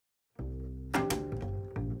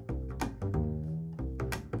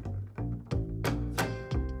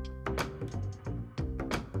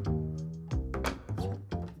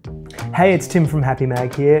Hey, it's Tim from Happy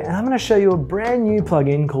Mag here, and I'm going to show you a brand new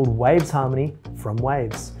plugin called Waves Harmony from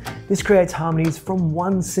Waves. This creates harmonies from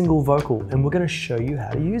one single vocal, and we're going to show you how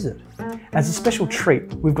to use it. As a special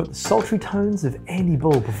treat, we've got the sultry tones of Andy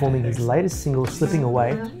Bull performing his latest single, Slipping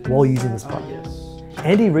Away, while using this plugin.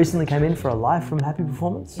 Andy recently came in for a live from Happy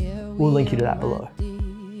performance. We'll link you to that below.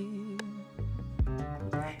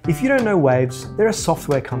 If you don't know Waves, they're a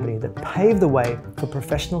software company that paved the way for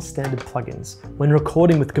professional standard plugins when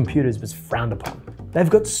recording with computers was frowned upon. They've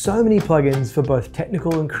got so many plugins for both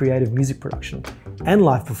technical and creative music production and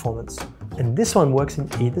live performance, and this one works in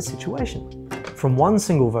either situation. From one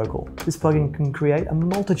single vocal, this plugin can create a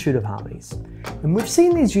multitude of harmonies. And we've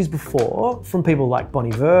seen these used before from people like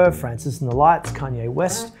Bon Iver, Francis and the Lights, Kanye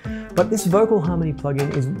West, but this vocal harmony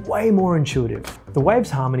plugin is way more intuitive. The Waves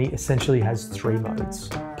Harmony essentially has three modes: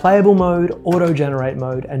 playable mode, auto-generate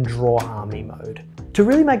mode, and draw harmony mode. To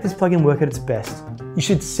really make this plugin work at its best, you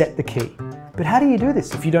should set the key. But how do you do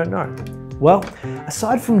this if you don't know? Well,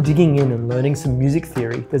 aside from digging in and learning some music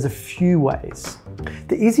theory, there's a few ways.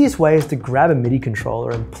 The easiest way is to grab a MIDI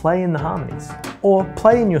controller and play in the harmonies, or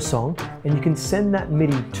play in your song and you can send that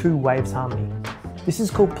MIDI to Waves Harmony. This is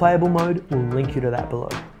called playable mode, we'll link you to that below.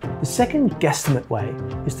 The second guesstimate way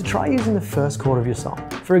is to try using the first chord of your song.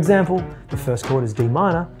 For example, the first chord is D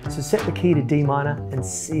minor, so set the key to D minor and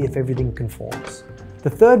see if everything conforms. The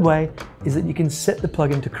third way is that you can set the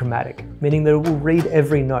plugin to chromatic, meaning that it will read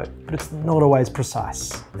every note, but it's not always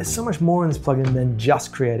precise. There's so much more in this plugin than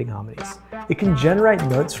just creating harmonies. It can generate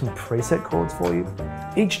notes from preset chords for you.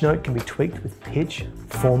 Each note can be tweaked with pitch,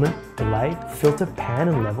 formant, delay, filter, pan,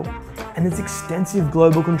 and level. And there's extensive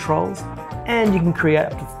global controls, and you can create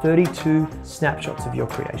up to 32 snapshots of your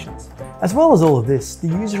creations. As well as all of this, the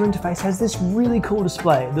user interface has this really cool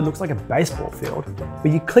display that looks like a baseball field,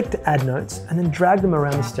 where you click to add notes and then drag them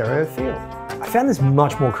around the stereo field. I found this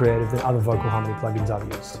much more creative than other vocal harmony plugins I've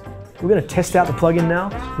used. We're going to test out the plugin now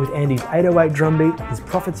with Andy's 808 drum beat, his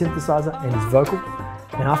Prophet synthesizer, and his vocal.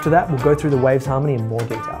 And after that, we'll go through the Waves Harmony in more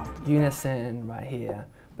detail. Unison right here,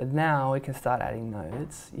 but now we can start adding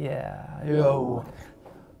notes. Yeah, yo.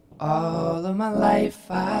 All of my life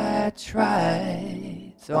I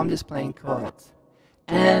tried, so I'm just playing chords.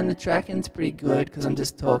 And the tracking's pretty good because I'm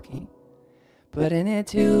just talking. Putting it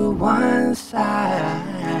to one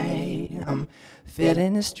side, I'm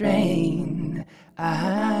feeling the strain.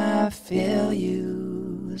 I feel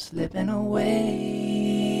you slipping away.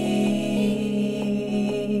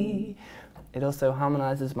 It also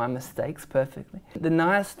harmonizes my mistakes perfectly. The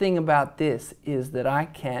nice thing about this is that I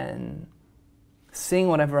can sing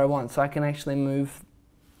whatever I want, so I can actually move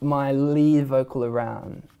my lead vocal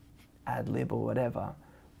around, ad lib or whatever,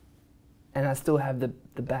 and I still have the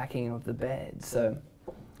backing of the bed, so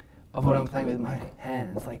of what I'm playing with my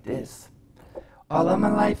hands like this. All of my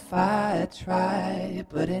life I try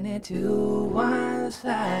putting it to one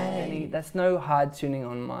side. That's no hard tuning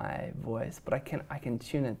on my voice, but I can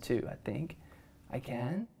tune it too, I think. I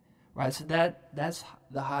can. Right, so that's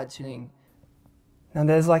the hard tuning. Now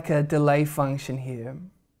there's like a delay function here.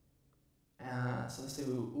 So let's see,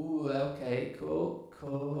 ooh, okay, cool.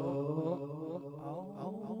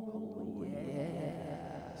 Oh,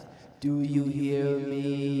 yeah. Do you hear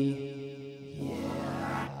me?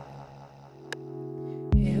 Yeah.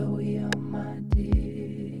 Here we are, my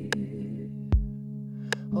dear.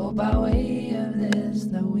 Oh, by way of this,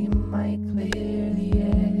 that we might clear the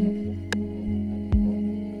air.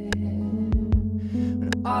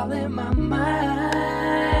 When all in my mind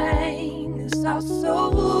is all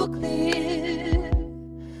so clear,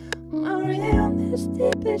 my realness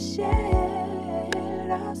deep is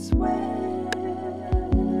shared, I swear.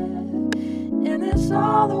 And it's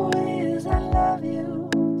all the ways I love you,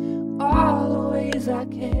 all the ways I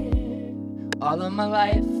care. All of my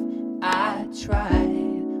life I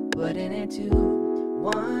tried putting it to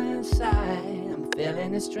one side. I'm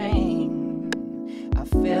feeling the strain, I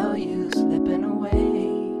feel you slipping away.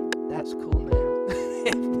 That's cool, man.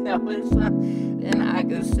 If that was something, then I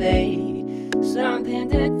could say something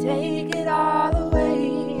to take it all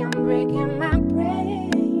away. I'm breaking my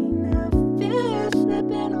brain, I feel you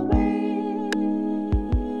slipping away.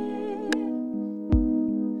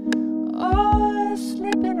 Oh,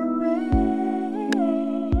 slipping away.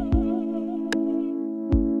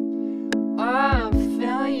 Oh, I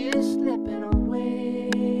feel you slipping away.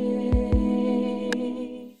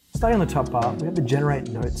 Starting on the top bar, we have the Generate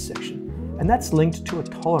Notes section, and that's linked to a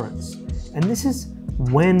tolerance. And this is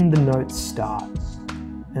when the notes start.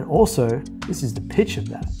 And also, this is the pitch of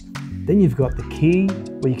that. Then you've got the key,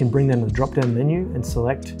 where you can bring down the drop-down menu and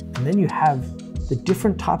select, and then you have the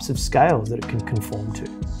different types of scales that it can conform to.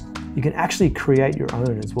 You can actually create your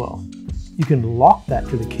own as well. You can lock that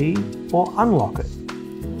to the key or unlock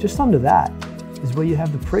it. Just under that is where you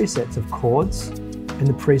have the presets of chords and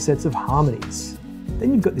the presets of harmonies.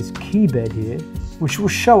 Then you've got this key bed here, which will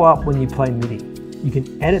show up when you play MIDI. You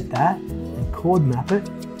can edit that and chord map it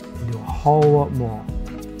and do a whole lot more.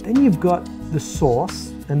 Then you've got the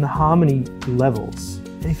source and the harmony levels.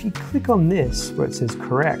 And if you click on this where it says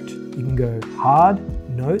correct, you can go hard,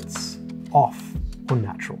 notes, off, or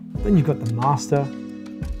natural. Then you've got the master.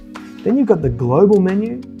 Then you've got the global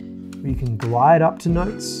menu where you can glide up to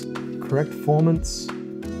notes, correct formants,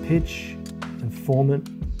 pitch, and formant,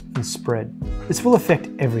 and spread. This will affect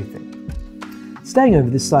everything. Staying over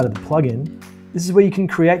this side of the plugin, this is where you can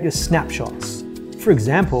create your snapshots. For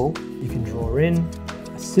example, you can draw in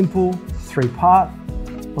a simple 3-part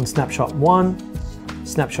on snapshot 1,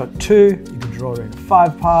 snapshot 2, you can draw in a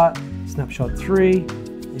 5-part, snapshot 3, you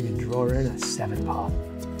can draw in a 7-part.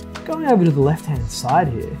 Going over to the left-hand side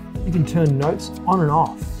here, you can turn notes on and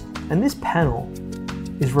off. And this panel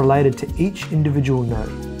is related to each individual note.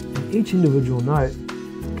 And each individual note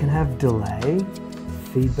can have delay,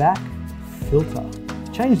 feedback, filter.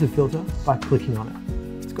 Change the filter by clicking on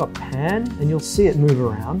it. It's got pan and you'll see it move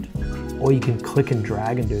around, or you can click and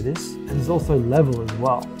drag and do this. And there's also level as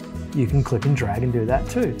well. You can click and drag and do that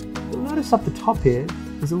too. You'll notice up the top here,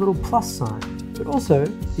 there's a little plus sign. But also,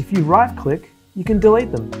 if you right click, you can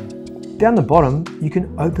delete them. Down the bottom, you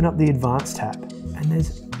can open up the advanced tab. And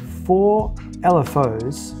there's 4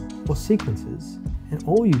 LFOs or sequences. And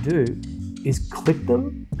all you do is click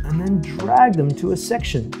them and then drag them to a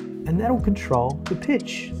section, and that'll control the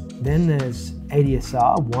pitch. Then there's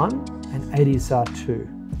ADSR 1 and ADSR 2.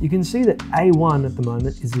 You can see that A1 at the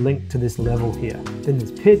moment is linked to this level here. Then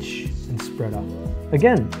there's pitch and spreader.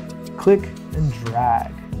 Again, click and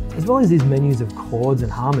drag. As well as these menus of chords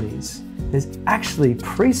and harmonies, there's actually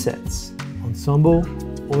presets: ensemble,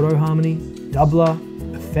 auto harmony, doubler,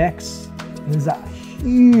 effects, and there's that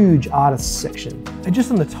huge artist section. And just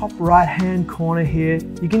on the top right hand corner here,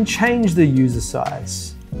 you can change the user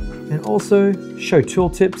size and also show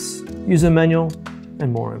tooltips, user manual,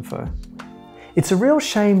 and more info. It's a real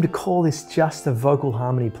shame to call this just a vocal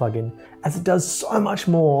harmony plugin, as it does so much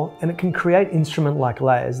more and it can create instrument-like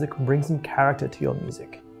layers that can bring some character to your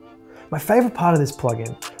music. My favorite part of this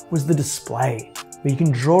plugin was the display, where you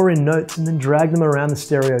can draw in notes and then drag them around the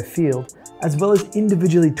stereo field, as well as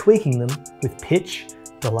individually tweaking them with pitch,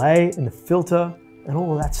 delay, and the filter, and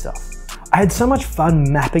all of that stuff. I had so much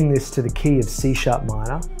fun mapping this to the key of C#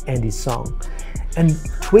 minor, Andy's song, and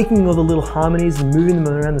tweaking all the little harmonies and moving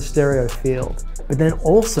them around the stereo field. But then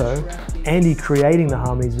also, Andy creating the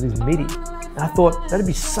harmonies with his MIDI. And I thought that'd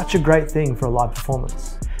be such a great thing for a live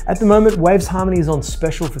performance. At the moment, Waves Harmony is on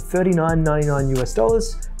special for $39.99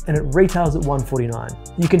 US, and it retails at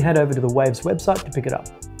 $149. You can head over to the Waves website to pick it up.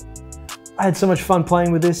 I had so much fun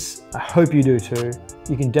playing with this. I hope you do too.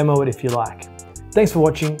 You can demo it if you like. Thanks for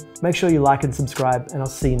watching. Make sure you like and subscribe, and I'll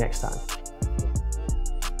see you next time.